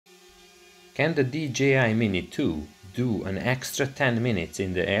Can the DJI Mini 2 do an extra 10 minutes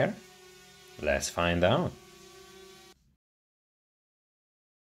in the air? Let's find out.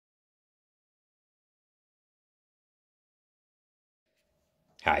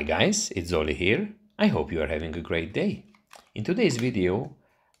 Hi guys, it's Oli here. I hope you are having a great day. In today's video,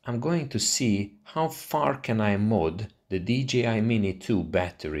 I'm going to see how far can I mod the DJI Mini 2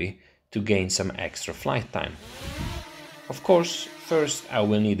 battery to gain some extra flight time. Of course, first I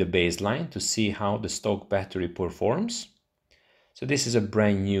will need a baseline to see how the stock battery performs. So this is a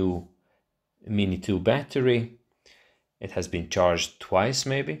brand new Mini 2 battery. It has been charged twice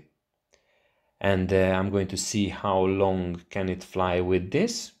maybe. And I'm going to see how long can it fly with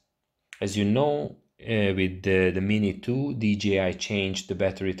this. As you know, with the Mini 2, DJI changed the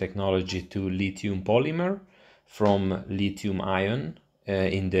battery technology to lithium polymer from lithium ion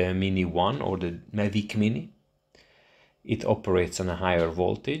in the Mini 1 or the Mavic Mini. It operates on a higher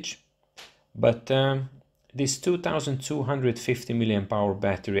voltage, but this 2250 mAh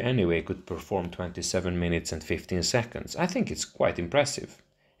battery anyway could perform 27 minutes and 15 seconds. I think it's quite impressive.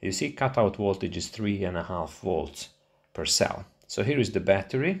 You see, cutout voltage is 3.5 volts per cell. So here is the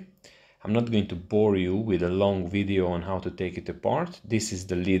battery. I'm not going to bore you with a long video on how to take it apart. This is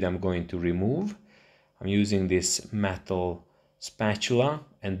the lid I'm going to remove. I'm using this metal spatula,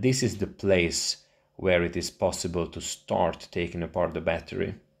 and this is the place where it is possible to start taking apart the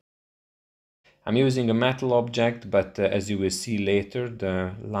battery. I'm using a metal object, but as you will see later,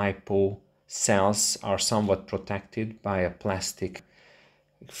 the LiPo cells are somewhat protected by a plastic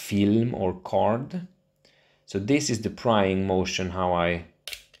film or card. So this is the prying motion, how I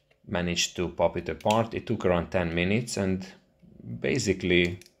managed to pop it apart. It took around 10 minutes and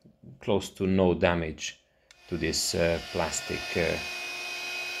basically close to no damage to this plastic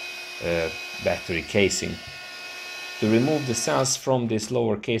battery casing. To remove the cells from this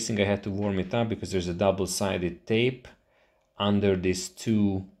lower casing, I had to warm it up because there's a double-sided tape under these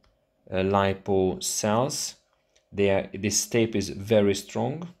two LiPo cells. This tape is very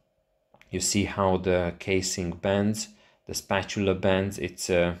strong. You see how the casing bends, the spatula bends. It's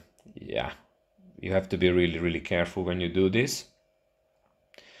yeah, you have to be really careful when you do this.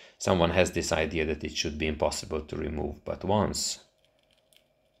 Someone has this idea that it should be impossible to remove, but once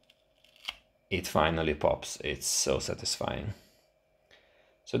it finally pops, it's so satisfying.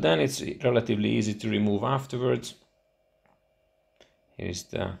 So then it's relatively easy to remove afterwards. Here's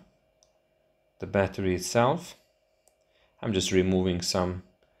the battery itself. I'm just removing some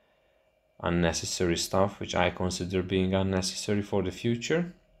unnecessary stuff, which I consider being unnecessary for the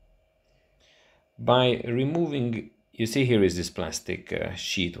future. By removing, you see here is this plastic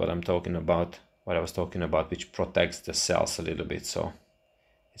sheet, what I was talking about, which protects the cells a little bit, so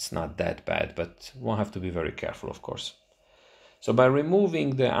it's not that bad, but we'll have to be very careful, of course. So by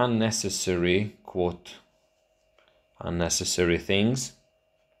removing the unnecessary, quote, unnecessary things,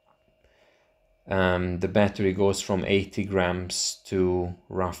 the battery goes from 80 grams to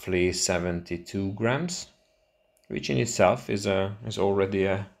roughly 72 grams, which in itself is already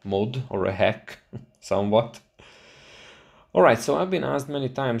a mod or a hack, somewhat. Alright, so I've been asked many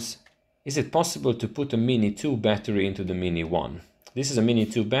times, is it possible to put a Mini 2 battery into the Mini 1? This is a Mini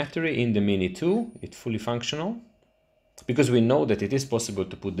 2 battery in the Mini 2, it's fully functional, because we know that it is possible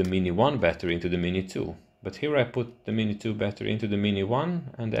to put the Mini 1 battery into the Mini 2. But here I put the Mini 2 battery into the Mini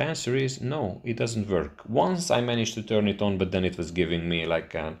 1, and the answer is no, it doesn't work. Once I managed to turn it on, but then it was giving me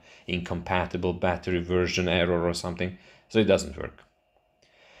like an incompatible battery version error or something, so it doesn't work.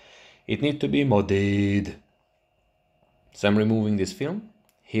 It needs to be modded. So I'm removing this film.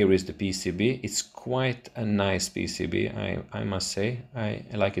 Here is the PCB. It's quite a nice PCB, I must say. I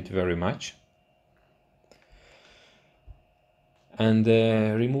like it very much. And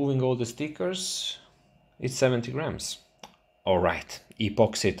removing all the stickers, it's 70 grams. Alright,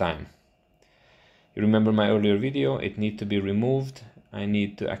 epoxy time. You remember my earlier video, it needs to be removed. I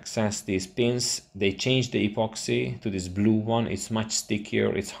need to access these pins. They changed the epoxy to this blue one. It's much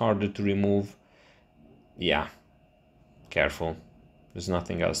stickier, it's harder to remove. Yeah, careful. There's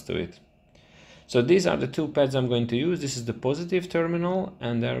nothing else to it. So these are the two pads I'm going to use. This is the positive terminal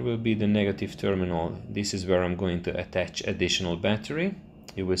and there will be the negative terminal. This is where I'm going to attach additional battery.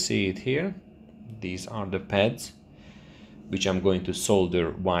 You will see it here. These are the pads which I'm going to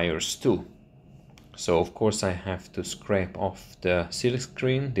solder wires to. So of course I have to scrape off the silk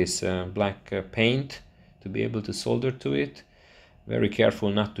screen, this black paint, to be able to solder to it. Very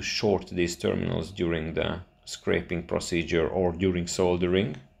careful not to short these terminals during the scraping procedure or during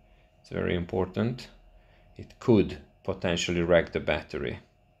soldering. It's very important. It could potentially wreck the battery.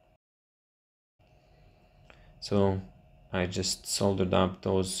 So I just soldered up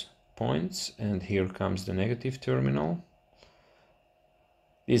those points, and here comes the negative terminal.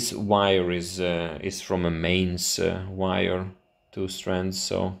 This wire is from a mains wire, 2 strands,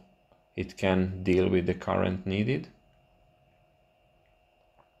 so it can deal with the current needed.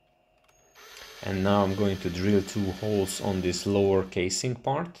 And now I'm going to drill 2 holes on this lower casing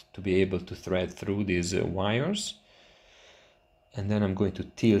part to be able to thread through these wires. And then I'm going to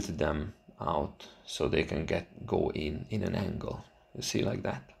tilt them out so they can go in an angle. You see, like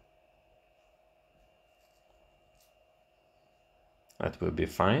that. That will be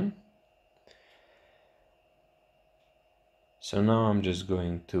fine. So now I'm just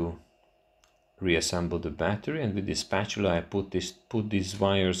going to reassemble the battery, and with this spatula I put these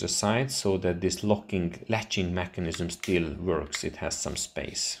wires aside so that this latching mechanism still works. It has some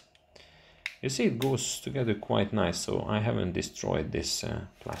space. You see, it goes together quite nice, so I haven't destroyed this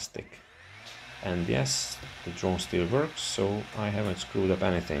plastic. And yes, the drone still works, so I haven't screwed up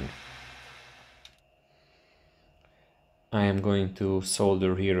anything. I am going to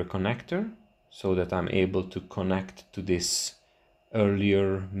solder here a connector so that I'm able to connect to this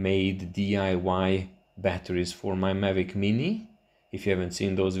earlier made DIY batteries for my Mavic Mini. If you haven't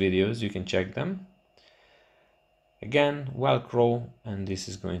seen those videos, you can check them. Again, Velcro, and this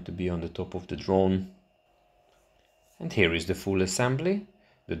is going to be on the top of the drone. And here is the full assembly.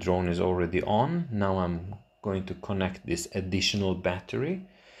 The drone is already on. Now I'm going to connect this additional battery.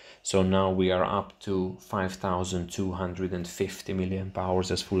 So now we are up to 5,250 milliamp hours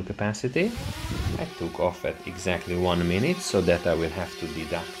as full capacity. I took off at exactly 1 minute, so that I will have to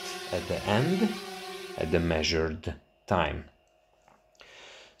deduct at the end at the measured time.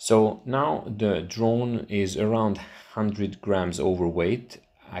 So now the drone is around 100 grams overweight.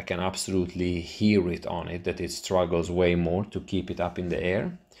 I can absolutely hear it on it, that it struggles way more to keep it up in the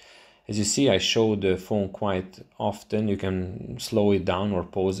air. As you see, I show the phone quite often. You can slow it down or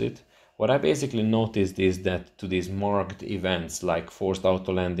pause it. What I basically noticed is that to these marked events like forced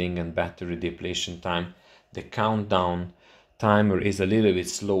auto landing and battery depletion time, the countdown timer is a little bit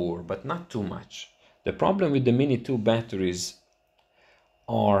slower, but not too much. The problem with the Mini 2 batteries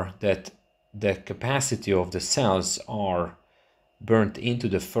are that the capacity of the cells are burnt into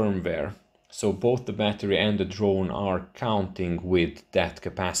the firmware. So both the battery and the drone are counting with that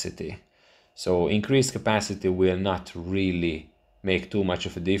capacity. So increased capacity will not really make too much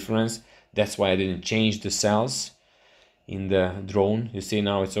of a difference. That's why I didn't change the cells in the drone. You see,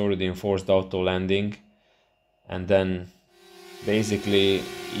 now it's already in forced auto landing. And then basically,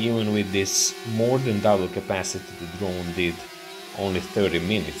 even with this more than double capacity, the drone did only 30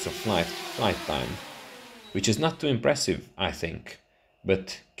 minutes of flight time, which is not too impressive, I think.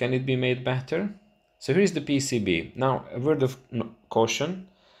 But can it be made better? So here's the PCB. Now, a word of caution.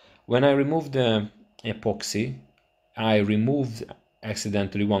 When I removed the epoxy, I removed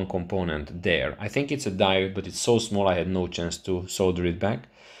accidentally one component there. I think it's a diode, but it's so small I had no chance to solder it back.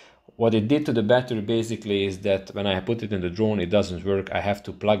 What it did to the battery basically is that when I put it in the drone, it doesn't work. I have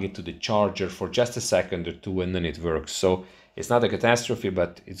to plug it to the charger for just a second or two, and then it works. So it's not a catastrophe,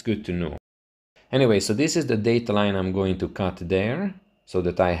 but it's good to know. Anyway, so this is the data line I'm going to cut there, so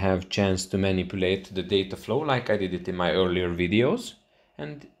that I have chance to manipulate the data flow like I did it in my earlier videos,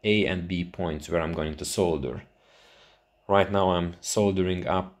 and A and B points where I'm going to solder. Right now I'm soldering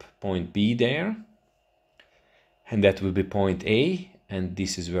up point B there, and that will be point A, and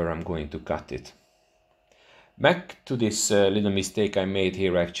this is where I'm going to cut it. Back to this little mistake I made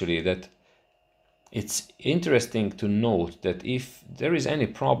here actually, that it's interesting to note that if there is any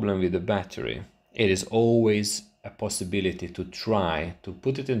problem with the battery, it is always a possibility to try to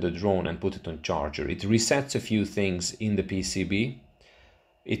put it in the drone and put it on charger. It resets a few things in the PCB.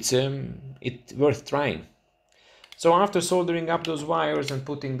 It's worth trying. So after soldering up those wires and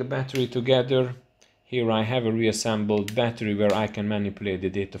putting the battery together, here I have a reassembled battery where I can manipulate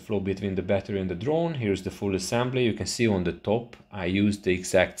the data flow between the battery and the drone. Here's the full assembly. You can see on the top I used the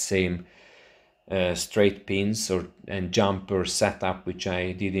exact same straight pins and jumper setup which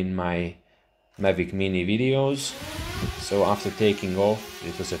I did in my Mavic Mini videos. So after taking off,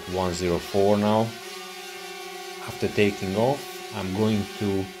 it was at 104 now. After taking off, I'm going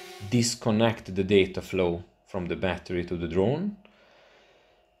to disconnect the data flow from the battery to the drone.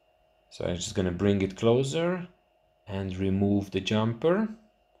 So I'm just going to bring it closer and remove the jumper.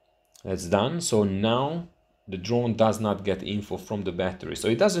 That's done. So now the drone does not get info from the battery. So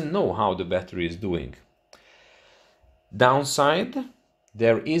it doesn't know how the battery is doing. Downside,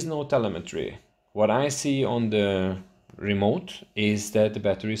 there is no telemetry. What I see on the remote is that the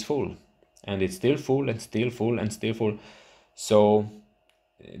battery is full. And it's still full and still full and still full. So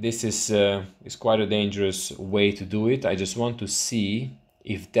this is quite a dangerous way to do it. I just want to see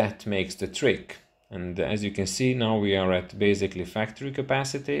if that makes the trick. And as you can see, now we are at basically factory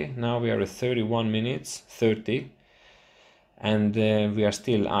capacity. Now we are at 31 minutes 30, and we are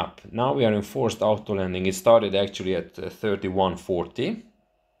still up. Now we are in forced auto landing. It started actually at 31:40,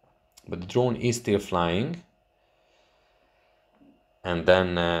 but the drone is still flying. And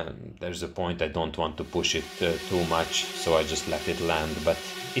then there's a point I don't want to push it too much, so I just let it land. But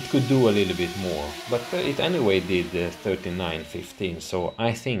it could do a little bit more, but it anyway did 39:15, so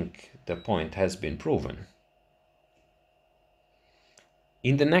I think the point has been proven.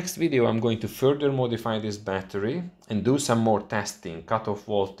 In the next video I'm going to further modify this battery and do some more testing, cutoff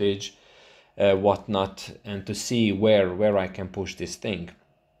voltage, whatnot, and to see where I can push this thing.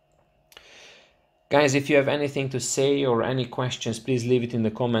 Guys, if you have anything to say or any questions, please leave it in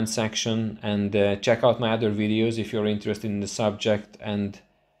the comment section, and check out my other videos if you're interested in the subject, and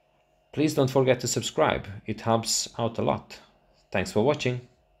please don't forget to subscribe. It helps out a lot. Thanks for watching.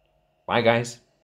 Bye guys.